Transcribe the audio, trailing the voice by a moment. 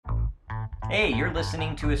Hey, you're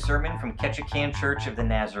listening to a sermon from Ketchikan Church of the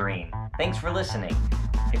Nazarene. Thanks for listening.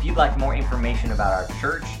 If you'd like more information about our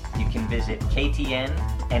church, you can visit ktnnaz.org.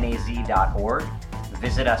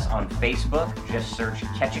 Visit us on Facebook, just search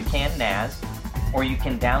Ketchikan Naz, or you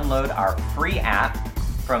can download our free app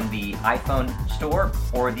from the iPhone store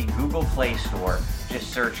or the Google Play Store.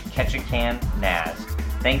 Just search Ketchikan Naz.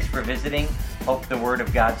 Thanks for visiting. Hope the Word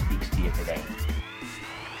of God speaks to you today.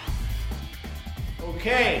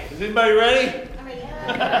 Okay, is anybody ready?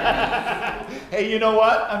 Hey, you know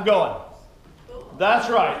what? I'm going. That's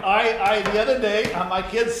right. I the other day, my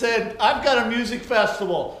kids said, I've got a music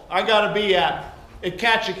festival I got to be at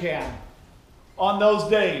Ketchikan on those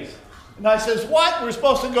days. And I says, what? We're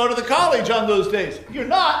supposed to go to the college on those days. You're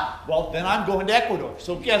not? Well, then I'm going to Ecuador.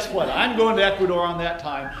 So guess what? I'm going to Ecuador on that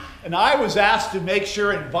time. And I was asked to make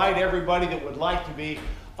sure and invite everybody that would like to be.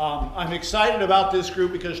 I'm excited about this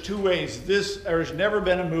group because two ways. There's never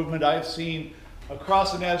been a movement I've seen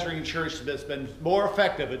across the Nazarene Church that's been more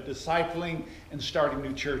effective at discipling and starting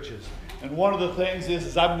new churches. And one of the things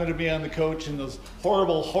is I'm going to be on the coach in this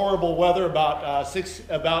horrible, horrible weather, about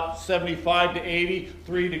 75 to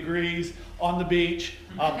 83 degrees on the beach,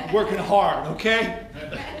 working hard, okay?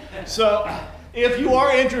 So if you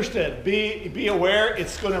are interested, be aware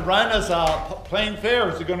it's going to run as a plane fare.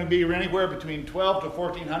 It's going to be anywhere between $1,200 to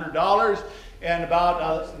 $1,400 and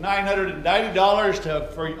about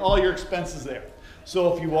 $990 for all your expenses there.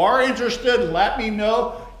 So if you are interested, let me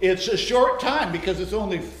know. It's a short time because it's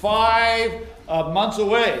only 5 months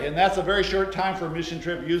away, and that's a very short time for a mission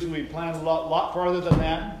trip. Usually we plan a lot farther than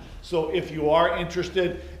that. So if you are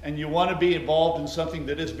interested and you want to be involved in something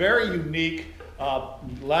that is very unique,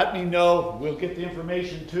 let me know. We'll get the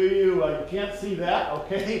information to you. You can't see that,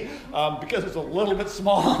 okay, because it's a little bit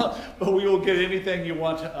small, but we will get anything you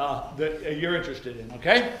want that you're interested in,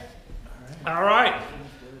 okay? All right.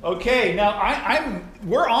 Okay, now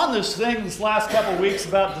we're on this thing this last couple of weeks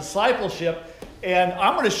about discipleship, and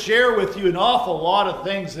I'm going to share with you an awful lot of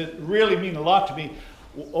things that really mean a lot to me.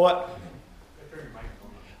 What?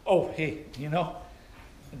 Oh, hey,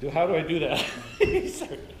 how do I do that?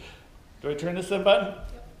 Do I turn this button?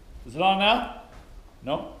 Yep. Is it on now?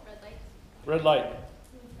 No? Red light.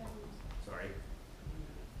 Sorry.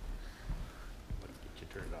 Get you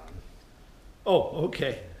turned on. Oh,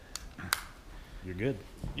 okay. You're good.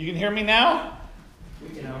 You can hear me now? We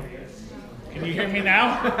can hear you. Can you hear me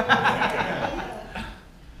now?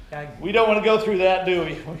 We don't want to go through that, do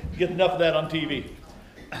we? We get enough of that on TV.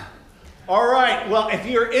 All right. Well, if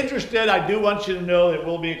you're interested, I do want you to know it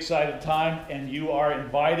will be an exciting time, and you are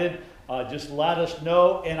invited. Just let us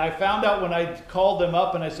know. And I found out when I called them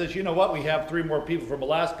up, and I said, you know what? We have 3 more people from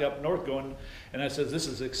Alaska up north going. And I said, this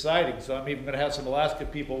is exciting. So I'm even going to have some Alaska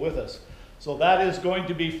people with us. So that is going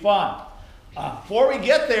to be fun. Before we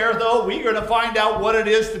get there, though, we're going to find out what it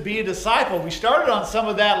is to be a disciple. We started on some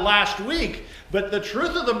of that last week, but the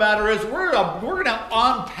truth of the matter is we're going to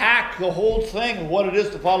unpack the whole thing of what it is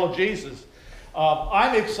to follow Jesus.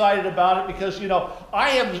 I'm excited about it because,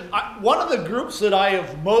 one of the groups that I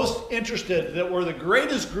am most interested, that were the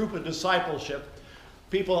greatest group of discipleship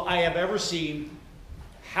people I have ever seen,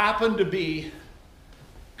 happen to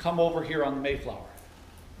come over here on the Mayflower.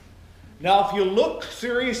 Now, if you look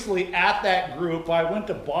seriously at that group, I went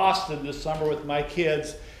to Boston this summer with my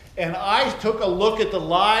kids, and I took a look at the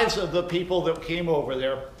lives of the people that came over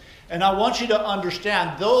there. And I want you to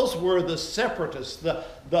understand, those were the separatists, the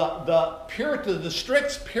Puritans, the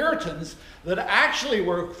strict Puritans that actually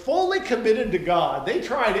were fully committed to God. They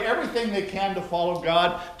tried everything they can to follow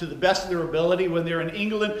God to the best of their ability. When they're in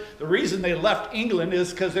England, the reason they left England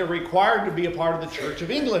is because they're required to be a part of the Church of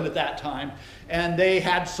England at that time. And they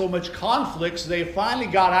had so much conflicts, they finally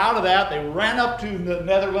got out of that. They ran up to the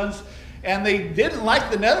Netherlands, and they didn't like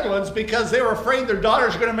the Netherlands because they were afraid their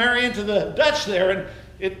daughters were going to marry into the Dutch there. And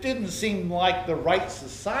it didn't seem like the right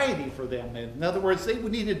society for them. In other words, they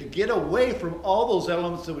needed to get away from all those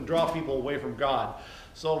elements that would draw people away from God.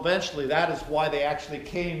 So eventually, that is why they actually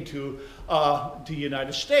came to the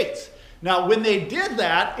United States. Now, when they did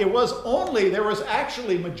that, there was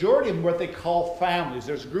actually a majority of what they call families.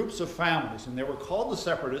 There's groups of families, and they were called the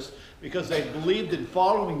separatists because they believed in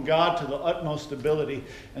following God to the utmost ability,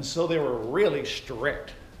 and so they were really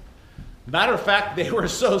strict. Matter of fact, they were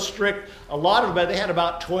so strict, they had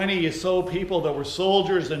about 20 or so people that were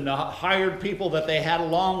soldiers and hired people that they had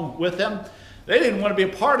along with them. They didn't want to be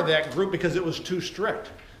a part of that group because it was too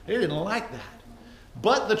strict. They didn't like that.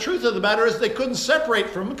 But the truth of the matter is they couldn't separate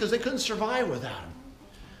from them because they couldn't survive without them.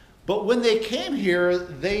 But when they came here,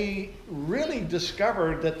 they really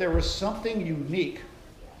discovered that there was something unique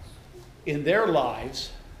in their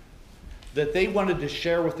lives that they wanted to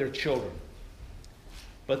share with their children.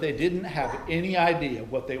 but they didn't have any idea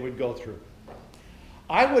what they would go through.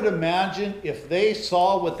 I would imagine if they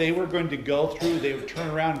saw what they were going to go through, they would turn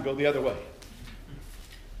around and go the other way.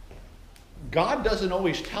 God doesn't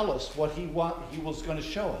always tell us what He was going to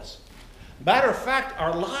show us. Matter of fact,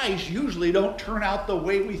 our lives usually don't turn out the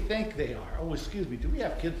way we think they are. Oh, excuse me. Do we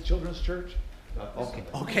have kids, children's church?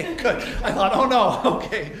 Okay, good. I thought, oh no,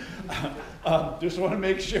 okay. Just want to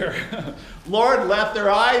make sure. Lord, let their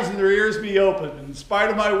eyes and their ears be open. In spite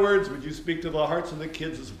of my words, would you speak to the hearts of the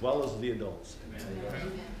kids as well as the adults?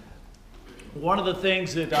 Amen. One of the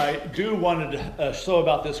things that I do wanted to show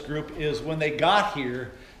about this group is when they got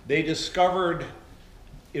here, they discovered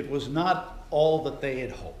it was not all that they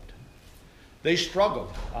had hoped. They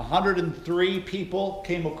struggled. 103 people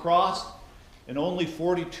came across, and only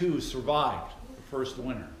 42 survived the first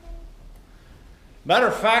winter. Matter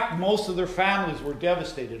of fact, most of their families were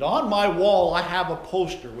devastated. On my wall, I have a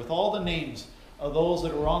poster with all the names of those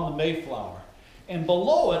that were on the Mayflower. And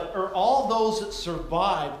below it are all those that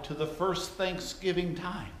survived to the first Thanksgiving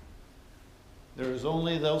time. There's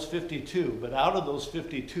only those 52, but out of those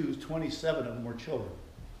 52, 27 of them were children.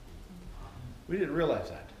 We didn't realize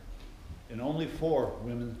that. And only 4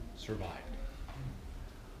 women survived.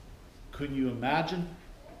 Couldn't you imagine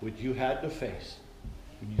what you had to face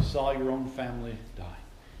when you saw your own family die?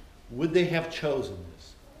 Would they have chosen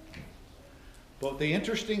this? But the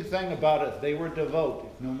interesting thing about it, they were devoted.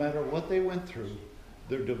 No matter what they went through,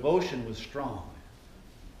 their devotion was strong.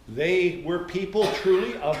 They were people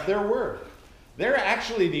truly of their word. They're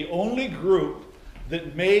actually the only group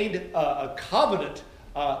that made a covenant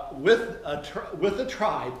with a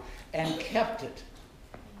tribe and kept it.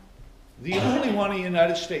 The only one in the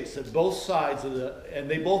United States that both sides of and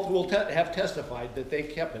they both will have testified that they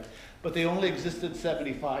kept it, but they only existed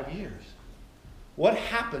 75 years. What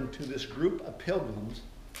happened to this group of pilgrims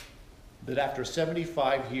that after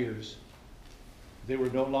 75 years, they were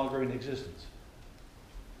no longer in existence?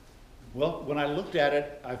 Well, when I looked at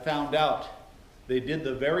it, I found out they did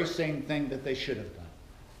the very same thing that they should have done.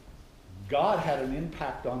 God had an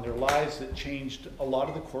impact on their lives that changed a lot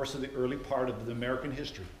of the course of the early part of the American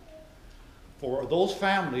history. For those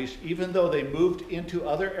families, even though they moved into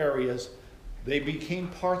other areas, they became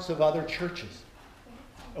parts of other churches.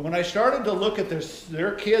 And when I started to look at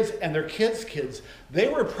their kids and their kids' kids, they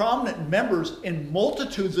were prominent members in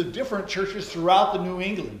multitudes of different churches throughout the New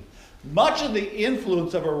England. Much of the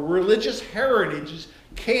influence of our religious heritage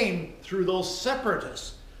came through those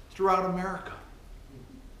separatists throughout America.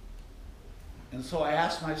 And so I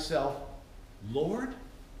asked myself, Lord,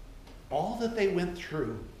 all that they went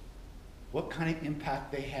through, what kind of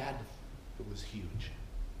impact they had? It was huge.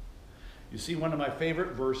 You see, one of my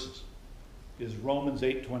favorite verses is Romans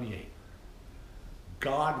 8:28.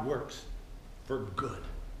 God works for good,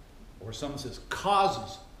 or someone says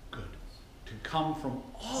causes good, to come from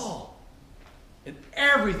all and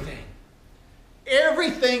everything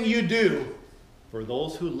you do for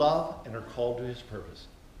those who love and are called to his purpose.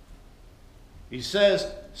 He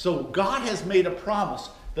says, so God has made a promise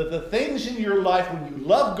that the things in your life, when you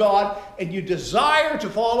love God and you desire to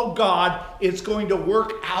follow God, it's going to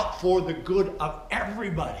work out for the good of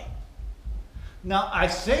everybody. Now, I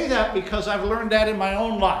say that because I've learned that in my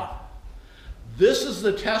own life. This is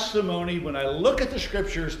the testimony when I look at the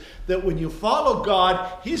scriptures that when you follow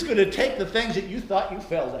God, he's going to take the things that you thought you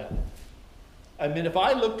failed at. I mean, if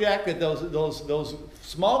I looked back at those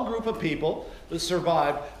small group of people that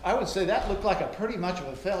survived, I would say that looked like a pretty much of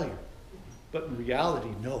a failure. But in reality,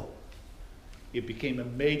 no. It became a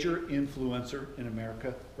major influencer in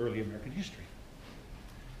America, early American history.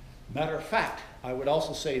 Matter of fact, I would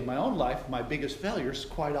also say in my own life, my biggest failures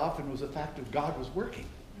quite often was the fact that God was working.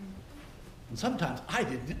 And sometimes I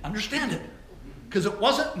didn't understand it because it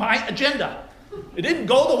wasn't my agenda. It didn't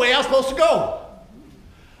go the way I was supposed to go.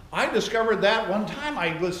 I discovered that one time.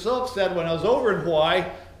 I was so upset when I was over in Hawaii.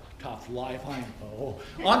 Tough life, I know.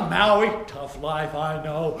 On Maui, tough life, I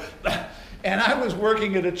know. And I was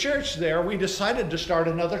working at a church there. We decided to start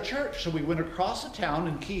another church. So we went across the town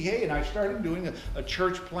in Kihei, and I started doing a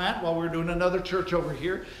church plant while we were doing another church over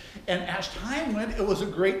here. And as time went, it was a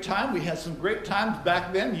great time. We had some great times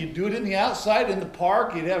back then. You'd do it in the outside, in the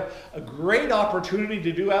park. You'd have a great opportunity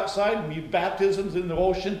to do outside, and baptisms in the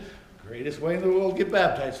ocean. Greatest way in the world to get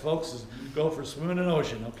baptized, folks, is go for swimming in the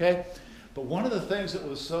ocean, okay? But one of the things that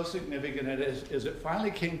was so significant is it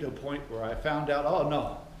finally came to a point where I found out, oh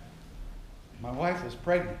no, my wife was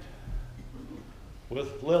pregnant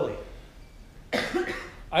with Lily.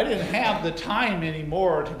 I didn't have the time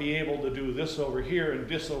anymore to be able to do this over here and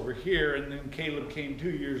this over here, and then Caleb came 2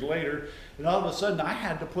 years later, and all of a sudden I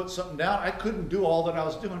had to put something down. I couldn't do all that I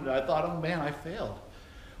was doing. I thought, oh man, I failed.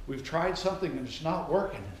 we've tried something and it's not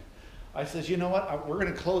working. I says, you know what, we're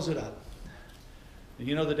going to close it up. And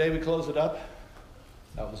you know the day we closed it up?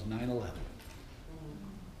 That was 9/11.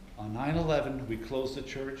 On 9/11, we closed the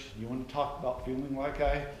church. You want to talk about feeling like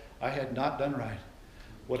I had not done right.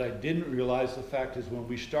 What I didn't realize, the fact is, when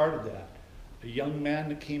we started that, a young man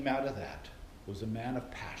that came out of that was a man of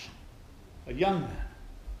passion. A young man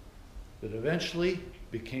that eventually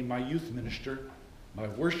became my youth minister, my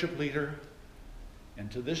worship leader,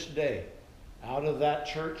 and to this day, out of that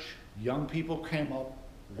church, young people came up,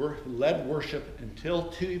 led worship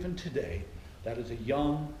until even today. That is a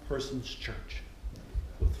young person's church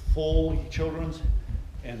with full children's,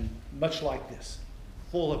 and much like this,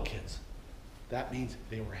 full of kids. That means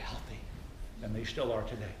they were healthy, and they still are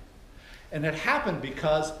today. And it happened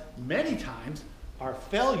because many times our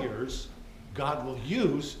failures God will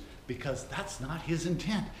use, because that's not his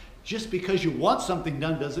intent. Just because you want something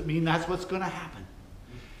done doesn't mean that's what's going to happen.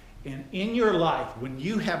 And in your life, when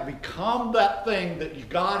you have become that thing that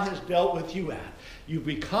God has dealt with you at, you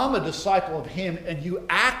become a disciple of him and you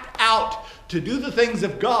act out to do the things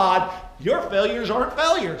of God, your failures aren't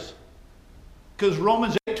failures. Because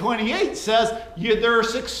Romans 8:28 says there are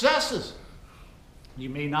successes. You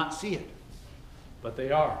may not see it, but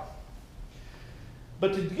they are.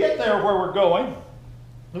 But to get there where we're going,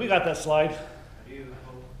 we got that slide.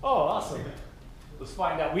 Oh, awesome. Let's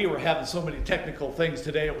find out. We were having so many technical things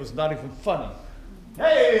today, it was not even funny.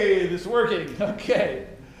 Hey, this is working. Okay.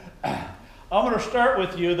 I'm going to start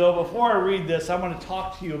with you, though. Before I read this, I'm going to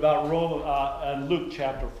talk to you about Luke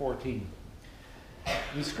chapter 14.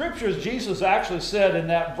 The scriptures, Jesus actually said in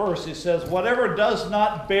that verse, he says, whoever does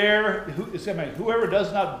not bear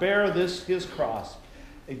this his cross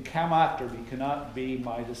and come after me cannot be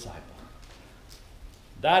my disciple.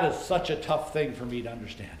 That is such a tough thing for me to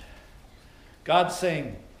understand. God's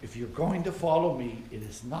saying, if you're going to follow me, it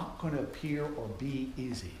is not going to appear or be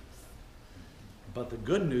easy. But the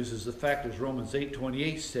good news is the fact, as Romans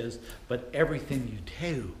 8:28 says, but everything you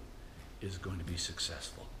do is going to be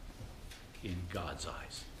successful in God's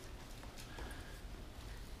eyes.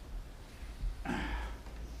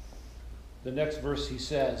 The next verse he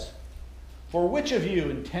says, for which of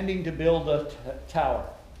you, intending to build a tower,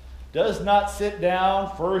 does not sit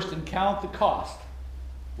down first and count the cost,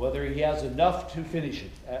 whether he has enough to finish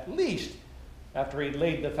it? At least, after he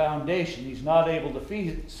laid the foundation, he's not able to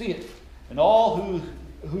see it. And all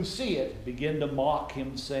who see it begin to mock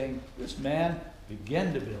him, saying, this man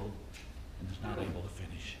began to build and is not able to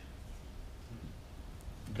finish.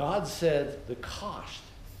 God said the cost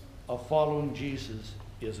of following Jesus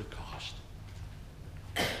is a cost.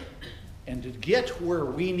 And to get where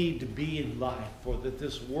we need to be in life, for that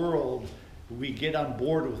this world, we get on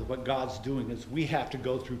board with what God's doing, is we have to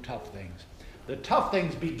go through tough things. The tough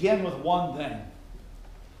things begin with one thing: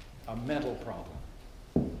 a mental problem.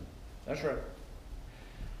 That's right.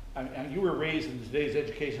 I mean, you were raised in today's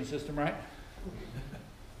education system, right?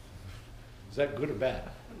 Is that good or bad?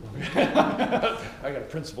 I got a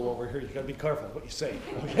principal over here. You got to be careful what you say.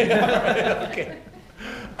 Okay. All right. Okay.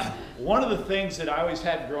 One of the things that I always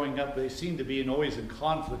had growing up, they seemed to be always in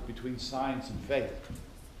conflict between science and faith.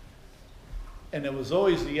 And it was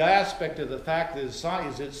always the aspect of the fact that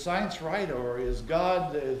is it science right, or is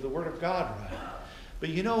the Word of God right? But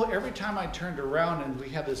you know, every time I turned around and we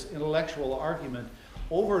had this intellectual argument,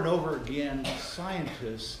 over and over again,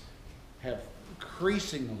 scientists have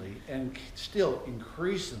increasingly and still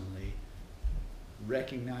increasingly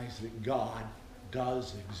recognized that God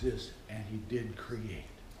does exist and he did create.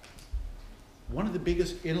 One of the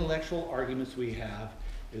biggest intellectual arguments we have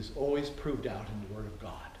is always proved out in the Word of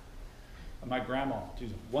God. And my grandma,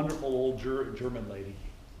 she's a wonderful old German lady,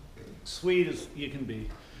 sweet as you can be.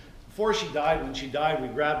 Before she died, when she died, we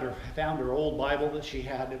found her old Bible that she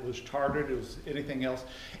had. It was chartered, it was anything else.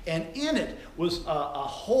 And in it was a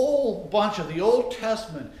whole bunch of the Old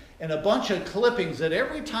Testament and a bunch of clippings that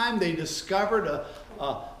every time they discovered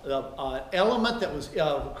an element that was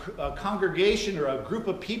a congregation or a group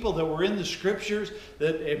of people that were in the scriptures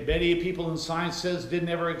that many people in science says didn't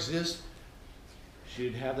ever exist,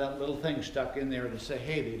 she'd have that little thing stuck in there to say,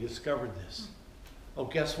 hey, they discovered this. Oh,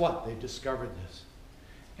 guess what? They discovered this.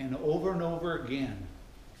 And over again,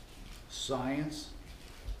 science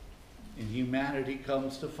and humanity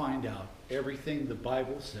comes to find out everything the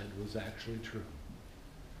Bible said was actually true.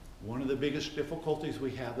 One of the biggest difficulties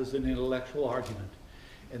we have is an intellectual argument.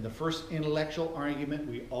 And the first intellectual argument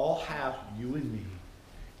we all have, you and me,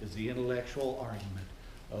 is the intellectual argument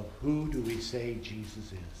of who do we say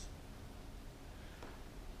Jesus is.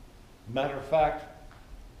 Matter of fact,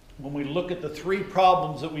 when we look at the three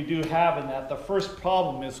problems that we do have in that, the first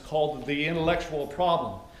problem is called the intellectual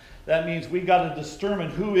problem. That means we got to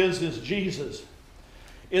determine who is this Jesus.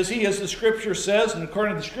 Is he, as the Scripture says, and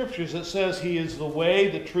according to the Scriptures it says he is the way,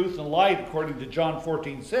 the truth, and light, according to John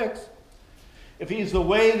 14:6. If he's the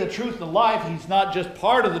way, the truth, and the life, he's not just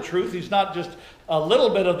part of the truth. He's not just a little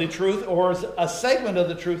bit of the truth or a segment of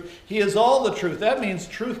the truth. He is all the truth. That means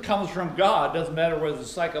truth comes from God. Doesn't matter whether it's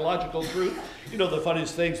psychological truth. You know, the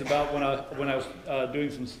funniest things about when I was doing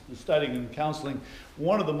some studying and counseling,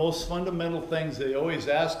 one of the most fundamental things they always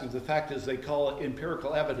ask is the fact is they call it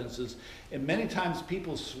empirical evidences. And many times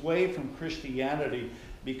people sway from Christianity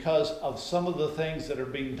because of some of the things that are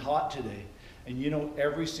being taught today. And you know,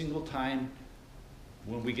 every single time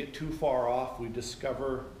when we get too far off, we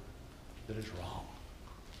discover that it's wrong.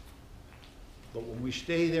 But when we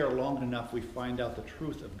stay there long enough, we find out the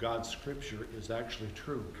truth of God's Scripture is actually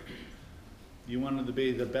true. You want to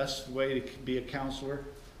be the best way to be a counselor?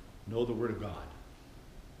 Know the Word of God.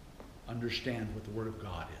 Understand what the Word of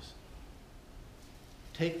God is.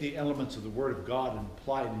 Take the elements of the Word of God and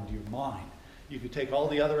apply it into your mind. You could take all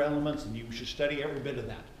the other elements and you should study every bit of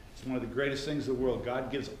that. It's one of the greatest things in the world.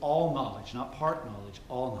 God gives all knowledge, not part knowledge,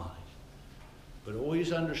 all knowledge. But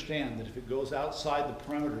always understand that if it goes outside the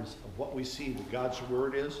perimeters of what we see that God's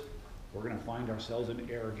Word is, we're going to find ourselves in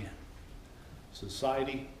error again.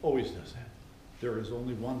 Society always does that. There is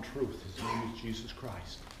only one truth. His name is Jesus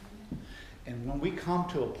Christ. And when we come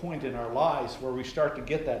to a point in our lives where we start to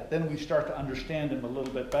get that, then we start to understand Him a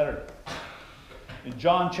little bit better. In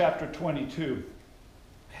John chapter 22,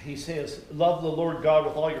 he says, love the Lord God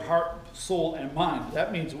with all your heart, soul, and mind.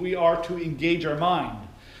 That means we are to engage our mind.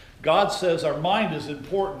 God says our mind is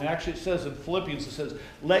important. Actually, it says in Philippians, it says,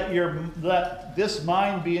 let this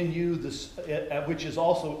mind be in you, which is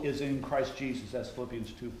also in Christ Jesus. That's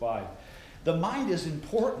Philippians 2:5. The mind is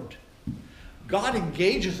important. God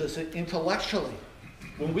engages us intellectually.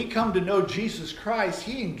 When we come to know Jesus Christ,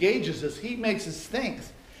 He engages us. He makes us think.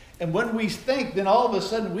 And when we think, then all of a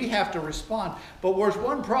sudden we have to respond. But there's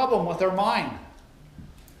one problem with our mind.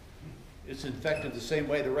 It's infected the same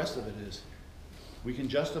way the rest of it is. We can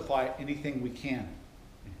justify anything we can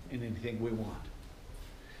in anything we want.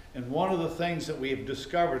 And one of the things that we have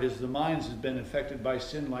discovered is the mind has been infected by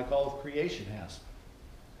sin like all of creation has.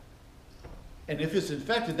 And if it's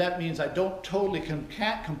infected, that means I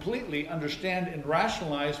can't completely understand and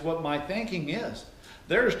rationalize what my thinking is.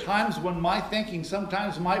 There's times when my thinking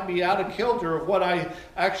sometimes might be out of kilter of what I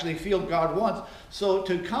actually feel God wants. So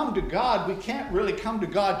to come to God, we can't really come to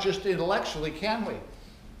God just intellectually, can we?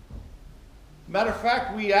 Matter of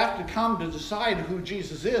fact, we have to come to decide who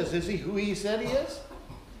Jesus is. Is He who He said He is?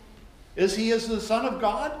 Is He as the Son of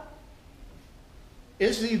God?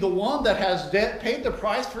 Is He the one that has paid the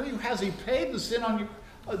price for you? Has He paid the sin on you,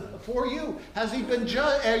 for you? Has He been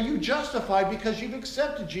are you justified because you've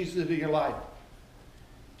accepted Jesus into your life?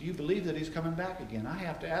 Do you believe that He's coming back again? I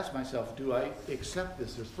have to ask myself, do I accept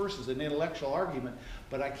this? First is an intellectual argument,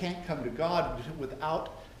 but I can't come to God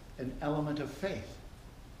without an element of faith.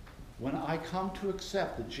 When I come to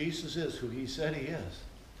accept that Jesus is who He said He is,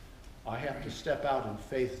 I have to step out in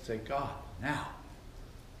faith and say, God, now,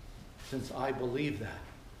 since I believe that,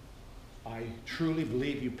 I truly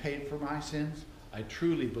believe You paid for my sins. I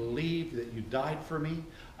truly believe that You died for me.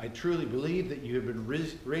 I truly believe that You have been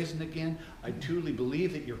risen again. I truly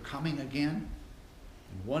believe that You're coming again.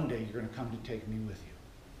 And one day You're going to come to take me with You.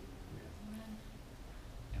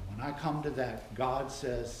 And when I come to that, God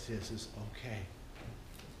says, this is okay.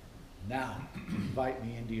 Now, invite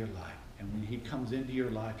me into your life. And when He comes into your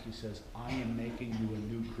life, He says, I am making you a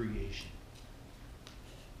new creation.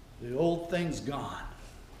 The old thing's gone.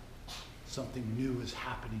 Something new is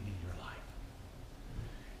happening in your life.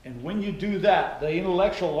 And when you do that, the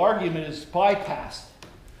intellectual argument is bypassed.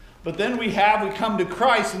 But then we come to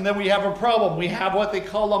Christ, and then we have a problem. We have what they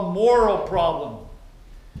call a moral problem.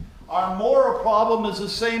 Our moral problem is the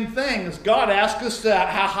same thing as God asks us to have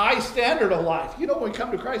a high standard of life. You know, when we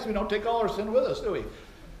come to Christ, we don't take all our sin with us, do we?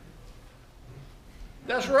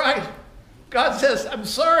 That's right. God says, I'm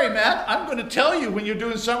sorry, man. I'm going to tell you when you're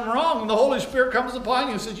doing something wrong. And the Holy Spirit comes upon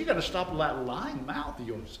you and says, you got to stop that lying mouth of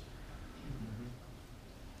yours.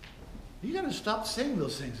 You got to stop saying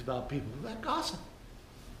those things about people, that gossip.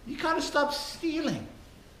 You got to stop stealing.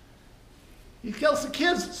 He tells the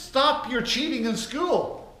kids, stop your cheating in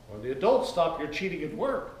school. Or the adults, stop your cheating at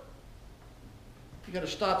work. You got to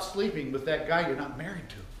stop sleeping with that guy you're not married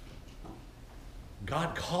to.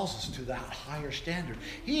 God calls us to that higher standard.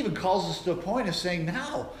 He even calls us to a point of saying,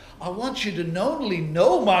 now, I want you to not only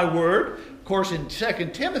know my word. Of course, in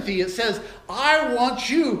 2 Timothy, it says, I want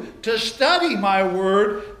you to study my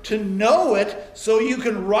word, to know it, so you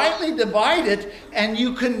can rightly divide it, and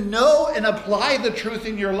you can know and apply the truth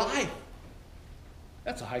in your life.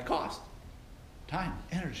 That's a high cost. Time,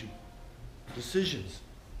 energy, decisions.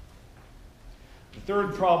 The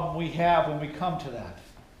third problem we have when we come to that,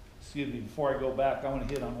 excuse me, before I go back, I want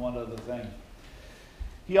to hit on one other thing.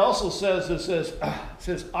 He also says,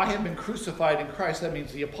 I have been crucified in Christ. That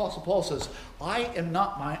means the Apostle Paul says, I am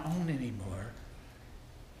not my own anymore.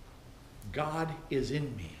 God is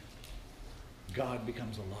in me. God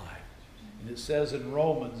becomes alive. And it says in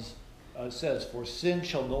Romans, it says, for sin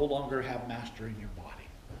shall no longer have mastery in your body.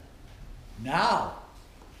 Now,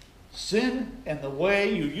 sin and the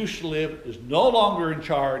way you used to live is no longer in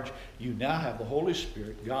charge. You now have the Holy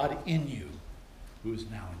Spirit, God in you, who is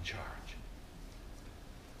now in charge.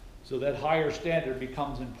 So that higher standard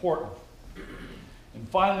becomes important. And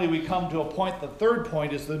finally, we come to a point, the third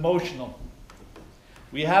point is the emotional.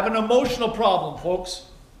 We have an emotional problem, folks.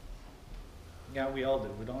 Yeah, we all do,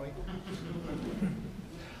 don't we?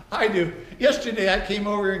 I do. Yesterday I came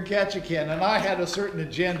over in Ketchikan and I had a certain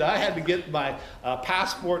agenda. I had to get my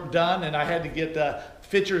passport done, and I had to get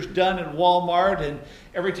pictures done at Walmart, and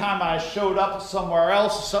every time I showed up somewhere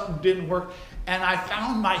else, something didn't work, and I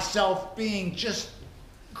found myself being just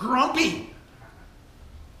grumpy.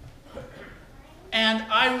 And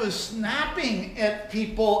I was snapping at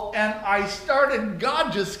people, and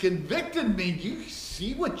God just convicted me. Do you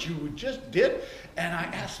see what you just did? And I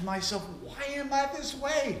asked myself, why am I this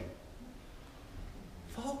way?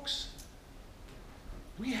 Folks,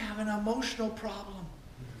 we have an emotional problem.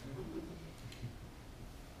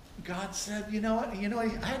 God said, you know what,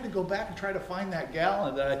 I had to go back and try to find that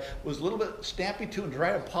gal that I was a little bit stampy to and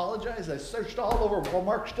try to apologize. I searched all over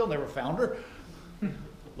Walmart, still never found her.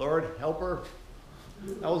 Lord, help her.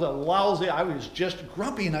 I was just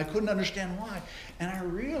grumpy, and I couldn't understand why. And I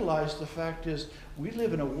realized the fact is, we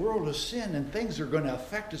live in a world of sin, and things are going to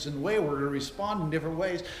affect us in a way. We're going to respond in different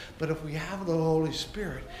ways. But if we have the Holy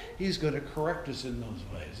Spirit, He's going to correct us in those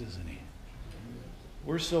ways, isn't He?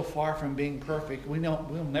 We're so far from being perfect.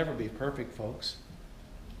 We'll never be perfect, folks.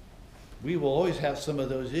 We will always have some of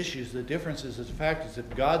those issues. The difference is, the fact is, if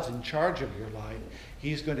God's in charge of your life,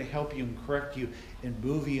 He's going to help you and correct you and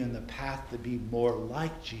move you in the path to be more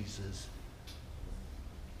like Jesus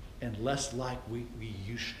and less like we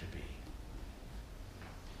used to be.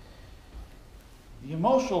 The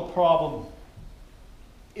emotional problem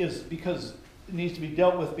is because it needs to be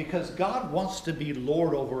dealt with because God wants to be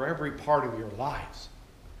Lord over every part of your lives.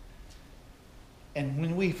 And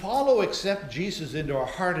when we accept Jesus into our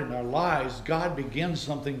heart and our lives, God begins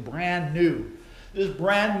something brand new. This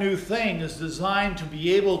brand new thing is designed to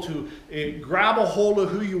be able to grab a hold of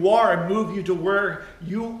who you are and move you to where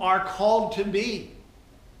you are called to be.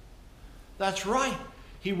 That's right.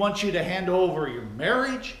 He wants you to hand over your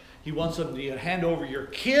marriage. He wants you to hand over your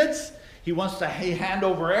kids. He wants to hand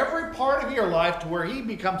over every part of your life to where He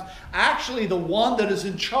becomes actually the one that is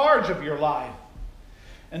in charge of your life.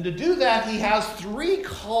 And to do that, He has 3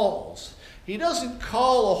 calls. He doesn't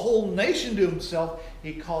call a whole nation to Himself.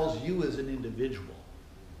 He calls you as an individual.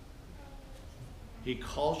 He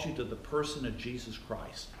calls you to the person of Jesus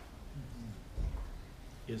Christ.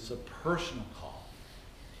 It's a personal call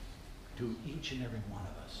to each and every one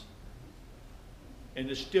of us. And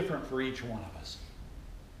it's different for each one of us.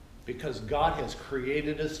 Because God has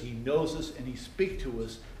created us, He knows us, and He speaks to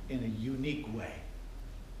us in a unique way.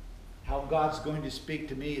 How God's going to speak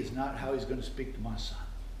to me is not how He's going to speak to my son.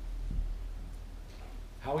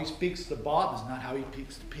 How He speaks to Bob is not how He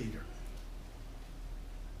speaks to Peter.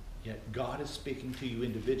 Yet God is speaking to you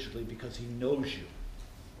individually because He knows you.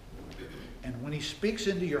 And when He speaks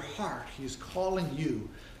into your heart, He's calling you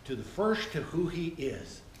to the first to who He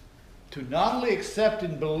is. To not only accept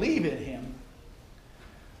and believe in Him,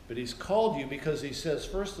 but He's called you because He says,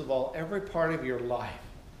 first of all, every part of your life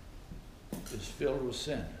is filled with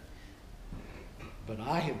sin. But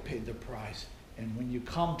I have paid the price. And when you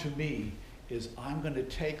come to me, I'm going to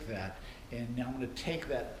take that, and I'm going to take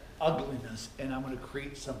that ugliness, and I'm going to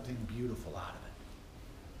create something beautiful out of it.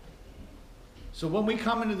 So when we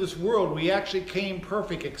come into this world, we actually came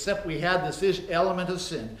perfect, except we had this element of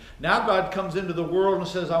sin. Now God comes into the world and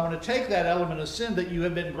says, I want to take that element of sin that you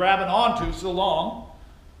have been grabbing onto so long,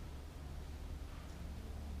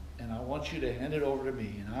 and I want you to hand it over to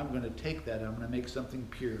me, and I'm going to take that, and I'm going to make something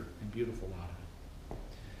pure and beautiful out of it.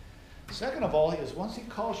 Second of all is once he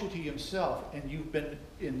calls you to himself and you've been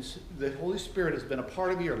in, the Holy Spirit has been a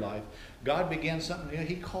part of your life, God begins something new.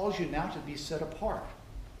 He calls you now to be set apart.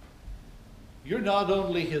 You're not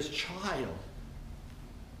only his child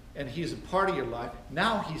and he's a part of your life.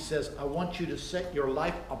 Now he says, I want you to set your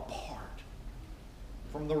life apart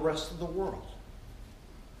from the rest of the world.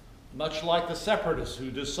 Much like the separatists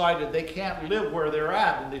who decided they can't live where they're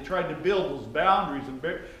at, and they tried to build those boundaries and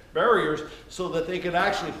barriers so that they could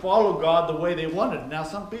actually follow God the way they wanted. Now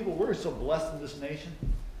some people, we're so blessed in this nation,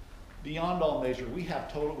 beyond all measure. We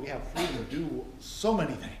have freedom to do so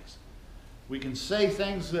many things. We can say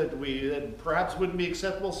things that perhaps wouldn't be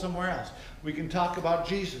acceptable somewhere else. We can talk about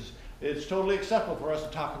Jesus. It's totally acceptable for us to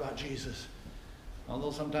talk about Jesus.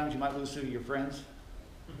 Although sometimes you might lose to your friends.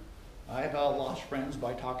 I have lost friends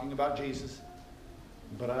by talking about Jesus.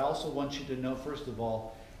 But I also want you to know, first of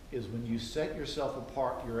all, is when you set yourself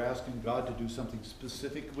apart, you're asking God to do something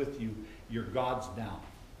specific with you. You're God's now.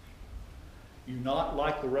 You're not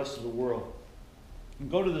like the rest of the world.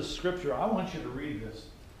 And go to this scripture. I want you to read this.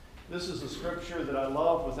 This is a scripture that I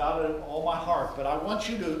love without it all my heart, but I want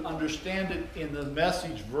you to understand it in the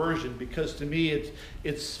Message version, because to me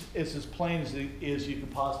it's as plain as you can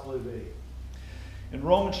possibly be. In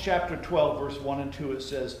Romans chapter 12, verse 1 and 2, it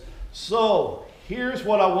says, so here's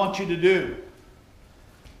what I want you to do.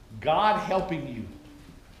 God helping you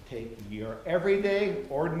take your everyday,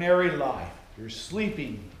 ordinary life, your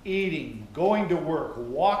sleeping, eating, going to work,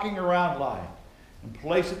 walking around life, and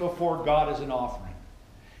place it before God as an offering.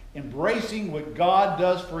 Embracing what God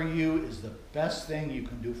does for you is the best thing you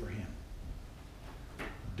can do for him.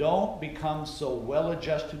 Don't become so well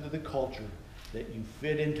adjusted to the culture that you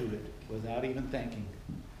fit into it without even thinking.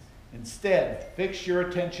 Instead, fix your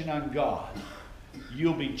attention on God.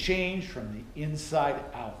 You'll be changed from the inside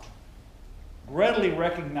out. Readily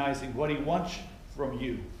recognizing what he wants from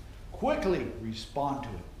you. Quickly respond to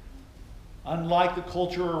it. Unlike the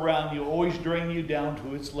culture around you, always drain you down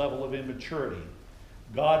to its level of immaturity.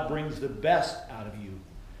 God brings the best out of you,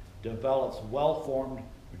 develops well-formed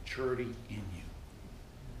maturity in you.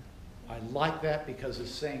 I like that because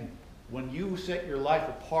it's saying when you set your life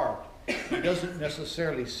apart, it doesn't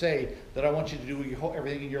necessarily say that I want you to do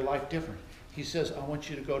everything in your life different. He says, I want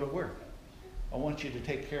you to go to work. I want you to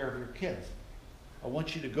take care of your kids. I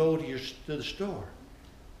want you to go to the store.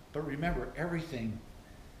 But remember, everything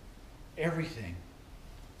that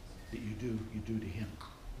you do to him.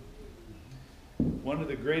 One of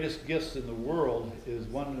the greatest gifts in the world is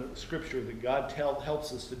one scripture that God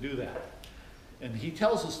helps us to do that. And he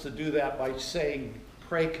tells us to do that by saying,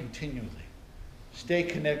 pray continually. Stay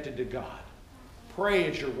connected to God. Pray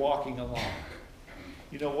as you're walking along.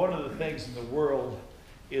 You know, one of the things in the world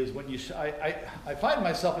is when I find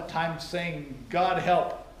myself at times saying, God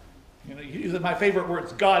help. You know, these are my favorite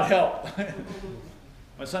words, God help.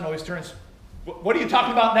 My son always turns, what are you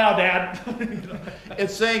talking about now, Dad? You know,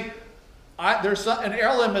 it's saying, there's an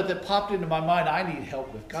element that popped into my mind I need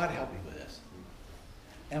help with. God help me with this.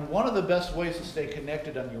 And one of the best ways to stay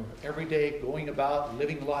connected on your everyday going about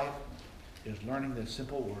living life is learning the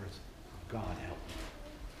simple words, God help me.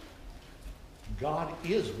 God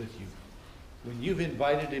is with you. When you've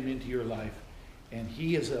invited him into your life and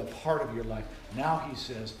he is a part of your life, now he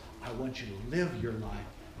says, I want you to live your life.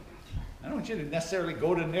 I don't want you to necessarily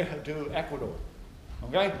go to Ecuador.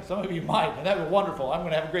 Okay? Some of you might, and that would be wonderful. I'm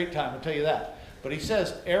going to have a great time, I'll tell you that. But he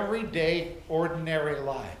says, everyday, ordinary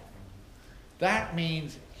life. That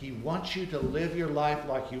means he wants you to live your life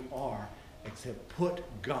like you are, except put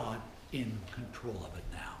God in control of it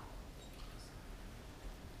now.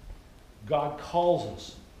 God calls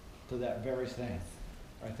us to that very thing.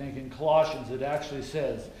 I think in Colossians it actually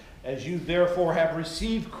says, as you therefore have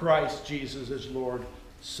received Christ Jesus as Lord,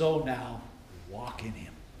 so now walk in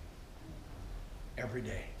him. Every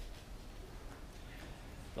day.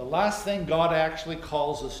 The last thing God actually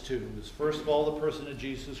calls us to is, first of all, the person of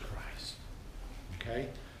Jesus Christ. Okay?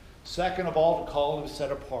 Second of all, to call him to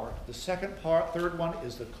set apart. The third one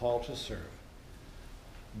is the call to serve.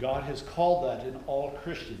 God has called that in all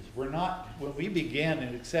Christians. When we begin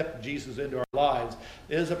and accept Jesus into our lives,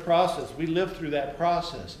 it is a process. We live through that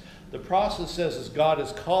process. The process says is God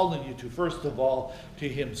is calling you to, first of all, to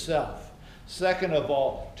himself. Second of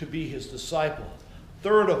all, to be his disciple.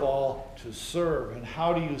 Third of all, to serve. And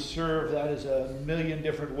how do you serve? That is a million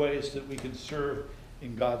different ways that we can serve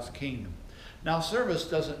in God's kingdom. Now, service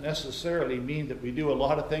doesn't necessarily mean that we do a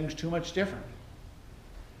lot of things too much different.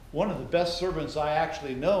 One of the best servants I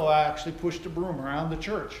actually know, I actually pushed a broom around the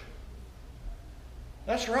church.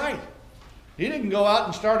 That's right. He didn't go out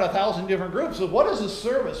and start 1,000 different groups. So what is a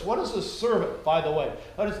service? What is a servant, by the way?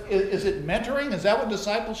 Is it mentoring? Is that what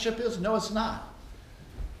discipleship is? No, it's not.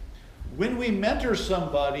 When we mentor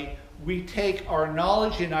somebody, we take our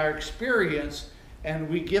knowledge and our experience and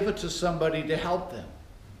we give it to somebody to help them.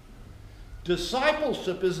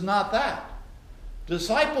 Discipleship is not that.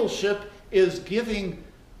 Discipleship is giving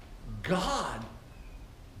God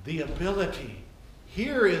the ability.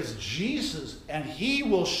 Here is Jesus, and he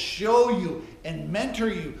will show you and mentor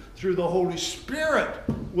you through the Holy Spirit,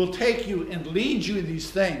 will take you and lead you in these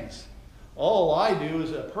things. All I do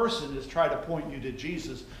as a person is try to point you to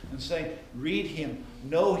Jesus and say, read him,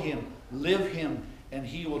 know him, live him, and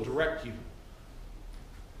he will direct you.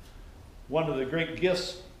 One of the great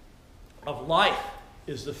gifts of life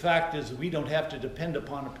is the fact is we don't have to depend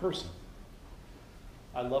upon a person.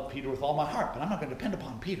 I love Peter with all my heart, but I'm not going to depend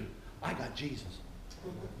upon Peter. I got Jesus.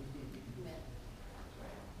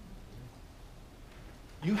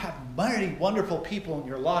 You have many wonderful people in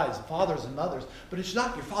your lives, fathers and mothers, but it's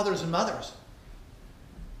not your fathers and mothers.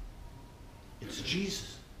 It's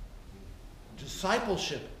Jesus.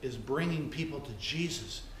 Discipleship is bringing people to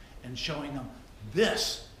Jesus and showing them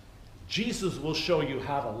this. Jesus will show you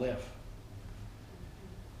how to live.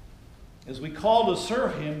 As we call to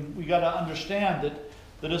serve him, we got to understand that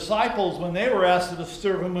the disciples, when they were asked to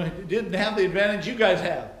serve him, didn't have the advantage you guys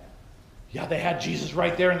have. Yeah, they had Jesus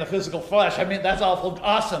right there in the physical flesh. I mean, that's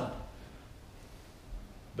awesome.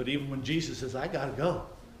 But even when Jesus says, I got to go,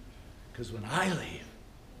 because when I leave,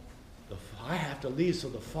 I have to leave so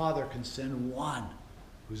the Father can send one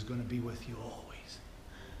who's going to be with you always,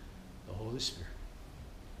 the Holy Spirit.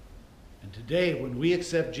 And today, when we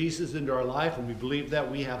accept Jesus into our life and we believe that,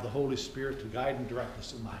 we have the Holy Spirit to guide and direct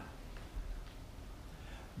us in life.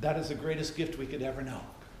 That is the greatest gift we could ever know.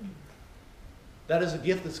 That is a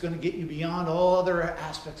gift that's going to get you beyond all other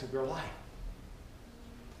aspects of your life.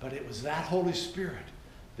 But it was that Holy Spirit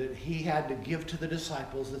that he had to give to the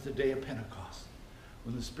disciples at the day of Pentecost.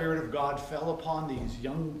 When the Spirit of God fell upon these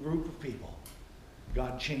young group of people,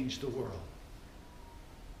 God changed the world.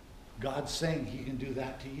 God's saying he can do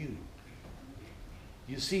that to you.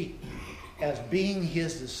 You see, as being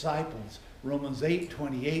his disciples, Romans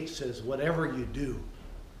 8:28 says, whatever you do,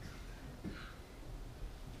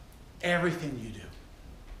 everything you do,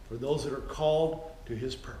 for those that are called to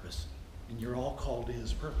his purpose. And you're all called to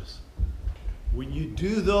his purpose. When you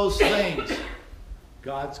do those things,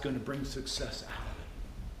 God's going to bring success out of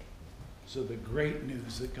it. So the great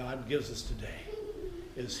news that God gives us today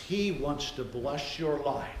is he wants to bless your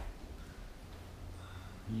life.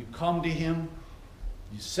 You come to him,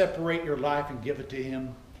 you separate your life and give it to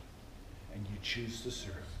him, and you choose to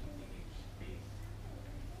serve.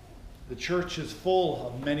 The church is full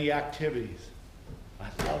of many activities. I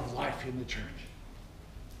love life in the church.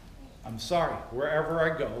 I'm sorry, wherever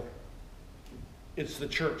I go, it's the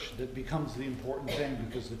church that becomes the important thing,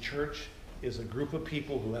 because the church is a group of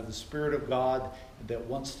people who have the Spirit of God that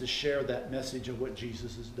wants to share that message of what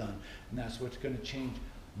Jesus has done. And that's what's going to change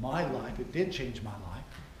my life. It did change my life.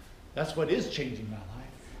 That's what is changing my life.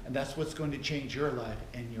 And that's what's going to change your life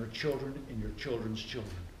and your children and your children's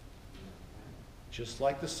children. Just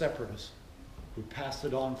like the separatists who passed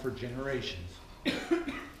it on for generations.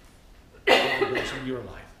 God does in your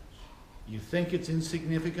life. You think it's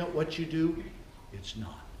insignificant what you do? It's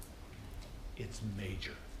not. It's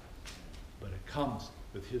major. But it comes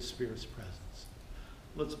with his Spirit's presence.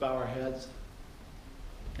 Let's bow our heads.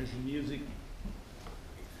 As the music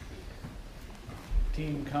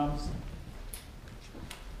team comes,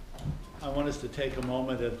 I want us to take a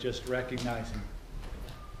moment of just recognizing,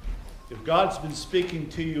 if God's been speaking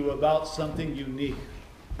to you about something unique,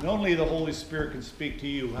 and only the Holy Spirit can speak to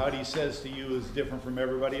you, how he says to you is different from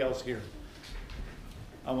everybody else here.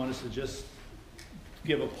 I want us to just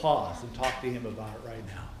give a pause and talk to him about it right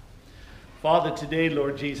now. Father, today,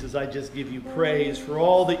 Lord Jesus, I just give you praise for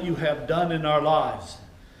all that you have done in our lives,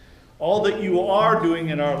 all that you are doing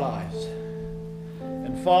in our lives.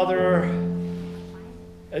 And Father,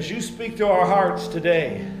 as you speak to our hearts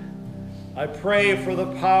today, I pray for the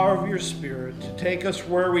power of your Spirit to take us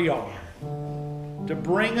where we are, to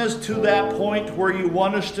bring us to that point where you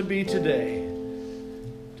want us to be today,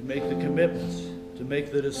 to make the commitments, to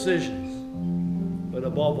make the decisions, but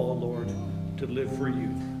above all, Lord, to live for you.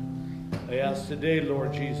 I ask today,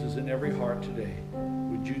 Lord Jesus, in every heart today,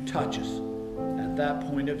 would you touch us at that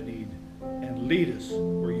point of need and lead us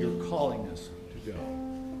where you're calling us to go.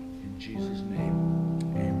 In Jesus' name.